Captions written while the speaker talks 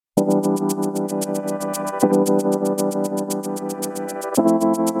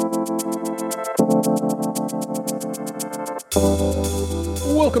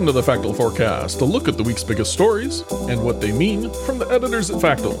Welcome to the Factal Forecast, a look at the week's biggest stories and what they mean from the editors at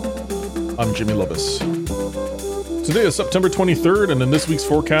Factal. I'm Jimmy Lubbis. Today is September 23rd, and in this week's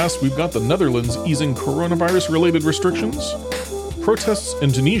forecast, we've got the Netherlands easing coronavirus-related restrictions, protests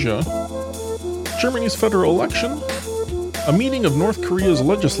in Tunisia, Germany's federal election, a meeting of North Korea's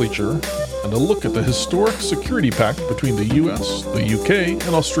legislature, and a look at the historic security pact between the US, the UK,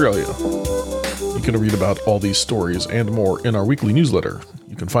 and Australia. You can read about all these stories and more in our weekly newsletter.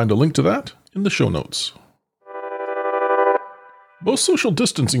 You can find a link to that in the show notes. Most social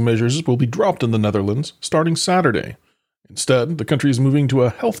distancing measures will be dropped in the Netherlands starting Saturday. Instead, the country is moving to a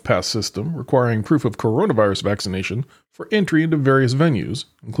health pass system requiring proof of coronavirus vaccination for entry into various venues,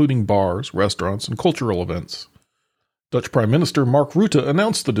 including bars, restaurants, and cultural events. Dutch Prime Minister Mark Rutte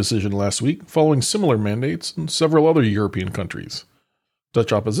announced the decision last week following similar mandates in several other European countries.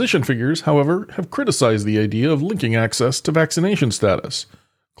 Dutch opposition figures, however, have criticized the idea of linking access to vaccination status,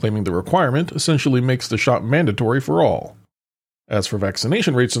 claiming the requirement essentially makes the shot mandatory for all. As for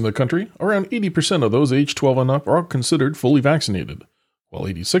vaccination rates in the country, around 80% of those aged 12 and up are considered fully vaccinated, while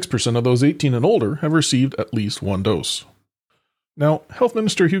 86% of those 18 and older have received at least one dose. Now, Health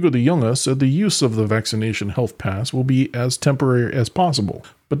Minister Hugo de Jonge said the use of the vaccination health pass will be as temporary as possible,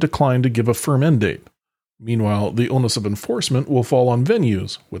 but declined to give a firm end date. Meanwhile, the onus of enforcement will fall on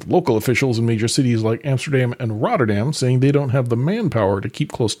venues, with local officials in major cities like Amsterdam and Rotterdam saying they don't have the manpower to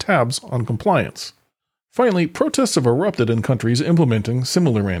keep close tabs on compliance. Finally, protests have erupted in countries implementing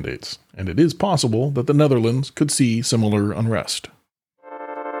similar mandates, and it is possible that the Netherlands could see similar unrest.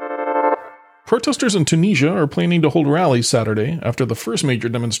 Protesters in Tunisia are planning to hold rallies Saturday after the first major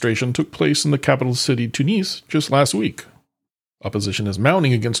demonstration took place in the capital city Tunis just last week. Opposition is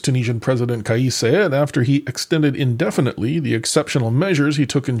mounting against Tunisian President Kais Saied after he extended indefinitely the exceptional measures he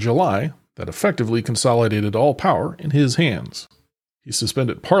took in July that effectively consolidated all power in his hands. He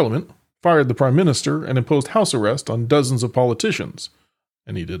suspended parliament, fired the prime minister, and imposed house arrest on dozens of politicians.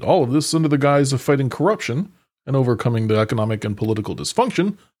 And he did all of this under the guise of fighting corruption and overcoming the economic and political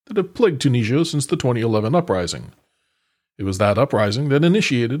dysfunction that have plagued Tunisia since the 2011 uprising. It was that uprising that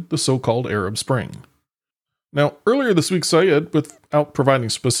initiated the so-called Arab Spring. Now, earlier this week, Saied, without providing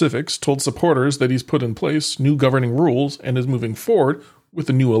specifics, told supporters that he's put in place new governing rules and is moving forward with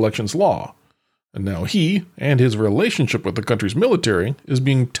the new elections law. And now he, and his relationship with the country's military, is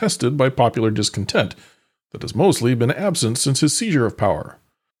being tested by popular discontent that has mostly been absent since his seizure of power.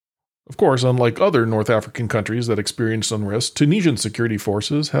 Of course, unlike other North African countries that experienced unrest, Tunisian security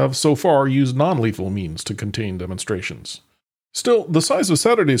forces have so far used non-lethal means to contain demonstrations. Still, the size of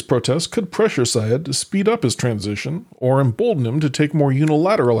Saturday's protests could pressure Saied to speed up his transition or embolden him to take more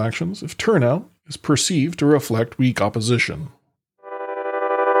unilateral actions if turnout is perceived to reflect weak opposition.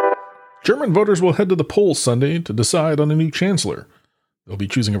 German voters will head to the polls Sunday to decide on a new chancellor. They'll be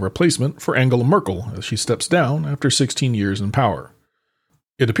choosing a replacement for Angela Merkel as she steps down after 16 years in power.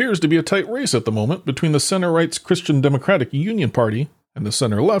 It appears to be a tight race at the moment between the center-right's Christian Democratic Union Party and the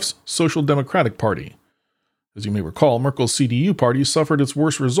center-left's Social Democratic Party. As you may recall, Merkel's CDU party suffered its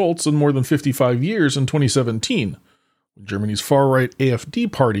worst results in more than 55 years in 2017, when Germany's far-right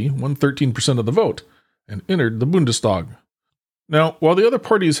AfD party won 13% of the vote and entered the Bundestag. Now, while the other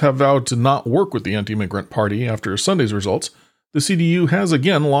parties have vowed to not work with the anti-immigrant party after Sunday's results, the CDU has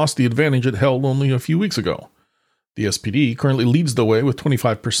again lost the advantage it held only a few weeks ago. The SPD currently leads the way with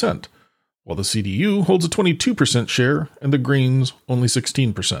 25%, while the CDU holds a 22% share and the Greens only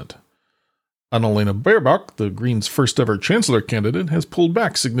 16%. Annalena Baerbock, the Greens' first-ever chancellor candidate, has pulled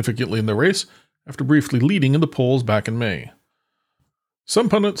back significantly in the race after briefly leading in the polls back in May. Some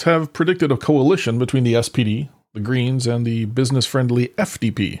pundits have predicted a coalition between the SPD, the Greens, and the business-friendly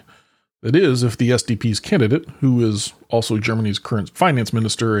FDP. That is, if the SDP's candidate, who is also Germany's current finance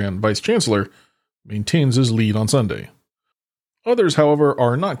minister and vice-chancellor, maintains his lead on Sunday. Others, however,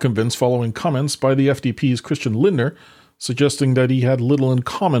 are not convinced following comments by the FDP's Christian Lindner, suggesting that he had little in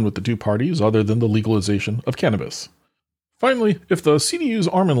common with the two parties other than the legalization of cannabis. Finally, if the CDU's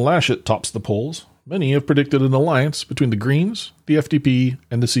Armin Laschet tops the polls, many have predicted an alliance between the Greens, the FDP,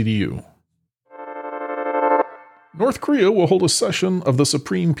 and the CDU. North Korea will hold a session of the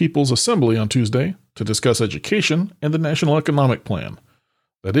Supreme People's Assembly on Tuesday to discuss education and the National Economic Plan.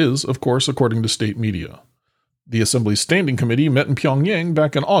 That is, of course, according to state media. The Assembly's Standing Committee met in Pyongyang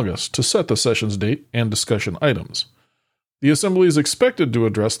back in August to set the session's date and discussion items. The Assembly is expected to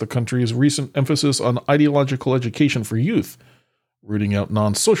address the country's recent emphasis on ideological education for youth, rooting out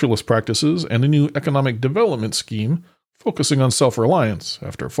non-socialist practices and a new economic development scheme focusing on self-reliance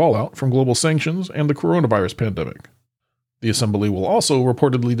after fallout from global sanctions and the coronavirus pandemic. The assembly will also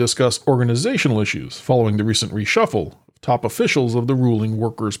reportedly discuss organizational issues following the recent reshuffle of top officials of the ruling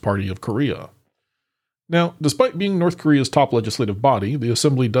Workers' Party of Korea. Now, despite being North Korea's top legislative body, the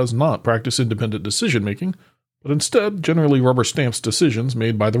assembly does not practice independent decision-making, but instead generally rubber stamps decisions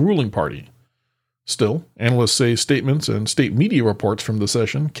made by the ruling party. Still, analysts say statements and state media reports from the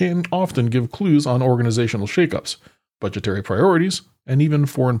session can often give clues on organizational shakeups, budgetary priorities, and even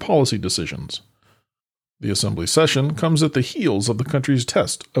foreign policy decisions. The assembly session comes at the heels of the country's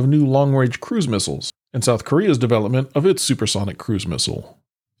test of new long-range cruise missiles and South Korea's development of its supersonic cruise missile.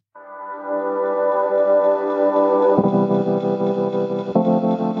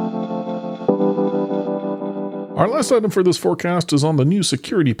 Our last item for this forecast is on the new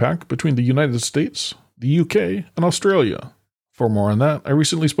security pact between the United States, the UK, and Australia. For more on that, I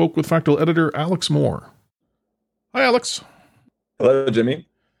recently spoke with Fractal editor Alex Moore. Hi, Alex. Hello, Jimmy.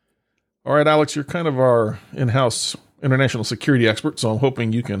 All right, Alex, you're kind of our in-house international security expert, so I'm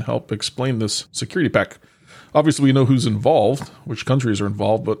hoping you can help explain this security pact. Obviously, we know who's involved, which countries are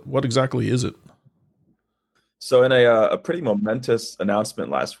involved, but what exactly is it? So in a pretty momentous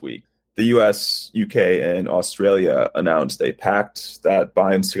announcement last week, the US, UK, and Australia announced a pact that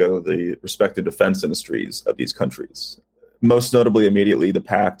binds together the respective defense industries of these countries. Most notably, immediately, the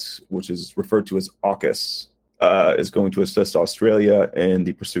pact, which is referred to as AUKUS, is going to assist Australia in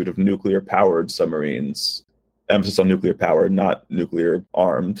the pursuit of nuclear-powered submarines, emphasis on nuclear power, not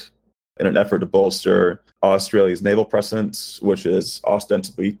nuclear-armed, in an effort to bolster Australia's naval presence, which is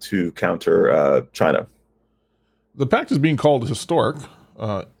ostensibly to counter China. The pact is being called historic.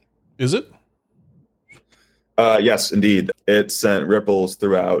 Is it? Yes, indeed. It sent ripples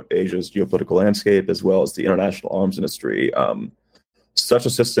throughout Asia's geopolitical landscape as well as the international arms industry. Such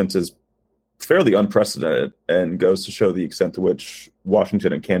assistance is fairly unprecedented and goes to show the extent to which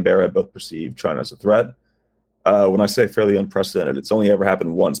Washington and Canberra both perceive China as a threat. When I say fairly unprecedented, it's only ever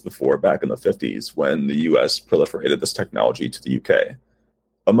happened once before, back in the 50s, when the US proliferated this technology to the UK.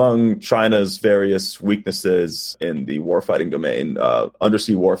 Among China's various weaknesses in the warfighting domain,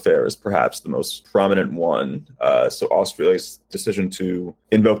 undersea warfare is perhaps the most prominent one. So Australia's decision to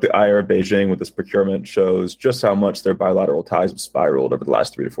invoke the ire of Beijing with this procurement shows just how much their bilateral ties have spiraled over the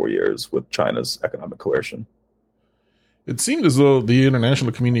last 3 to 4 years with China's economic coercion. It seemed as though the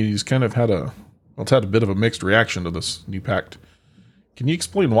international community's kind of had a bit of a mixed reaction to this new pact. Can you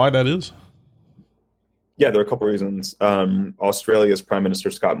explain why that is? Yeah, there are a couple of reasons. Australia's Prime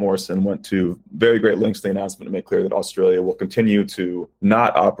Minister Scott Morrison went to very great lengths in the announcement to make clear that Australia will continue to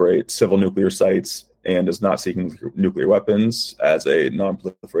not operate civil nuclear sites and is not seeking nuclear weapons as a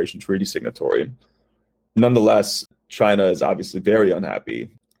non-proliferation treaty signatory. Nonetheless, China is obviously very unhappy.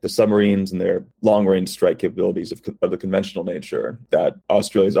 The submarines and their long-range strike capabilities of the conventional nature that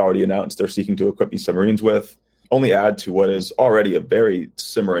Australia's already announced they're seeking to equip these submarines with only add to what is already a very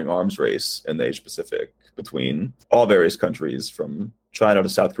simmering arms race in the Asia-Pacific between all various countries, from China to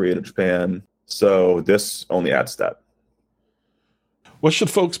South Korea to Japan. So this only adds to that. What should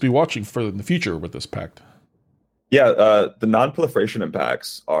folks be watching for in the future with this pact? Yeah, the non-proliferation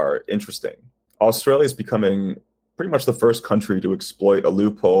impacts are interesting. Australia is becoming pretty much the first country to exploit a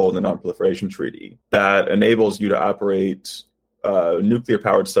loophole in the non-proliferation treaty that enables you to operate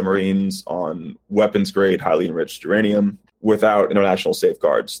nuclear-powered submarines on weapons-grade, highly enriched uranium without international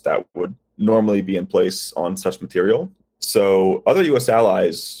safeguards that would normally be in place on such material. So other U.S.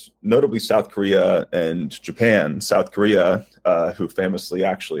 allies, notably South Korea and Japan, South Korea, who famously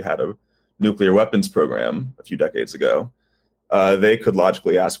actually had a nuclear weapons program a few decades ago, they could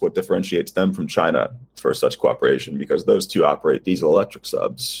logically ask what differentiates them from China for such cooperation, because those two operate diesel-electric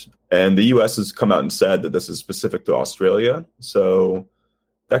subs. And the U.S. has come out and said that this is specific to Australia, so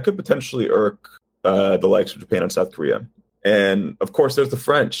that could potentially irk the likes of Japan and South Korea. And, of course, there's the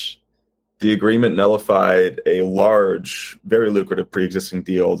French. The agreement nullified a large, very lucrative pre-existing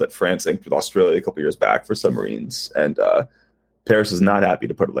deal that France inked with Australia a couple years back for submarines, and Paris is not happy,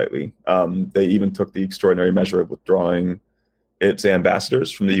 to put it lightly. They even took the extraordinary measure of withdrawing its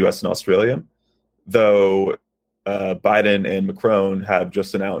ambassadors from the U.S. and Australia, though Biden and Macron have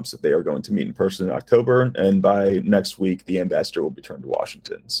just announced that they are going to meet in person in October, and by next week, the ambassador will be turned to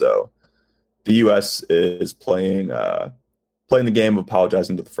Washington. So the U.S. is playing the game of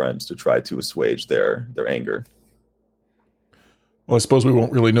apologizing to the French to try to assuage their anger. Well, I suppose we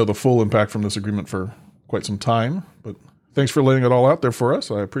won't really know the full impact from this agreement for quite some time, but thanks for laying it all out there for us.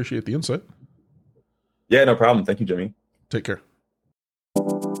 I appreciate the insight. Yeah, no problem. Thank you, Jimmy. Take care.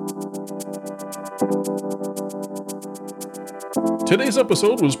 Today's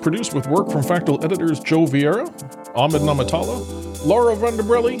episode was produced with work from Fractal editors Joe Vieira, Ahmed Namatala, Laura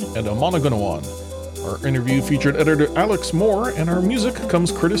Vanderbrelli, and Amana Gunawan. Our interview featured editor Alex Moore, and our music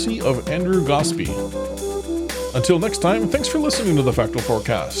comes courtesy of Andrew Gosby. Until next time, thanks for listening to the Factual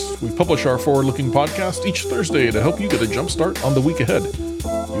Forecast. We publish our forward-looking podcast each Thursday to help you get a jump start on the week ahead.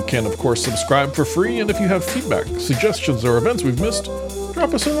 You can, of course, subscribe for free, and if you have feedback, suggestions, or events we've missed,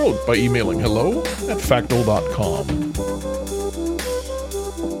 drop us a note by emailing hello@factual.com.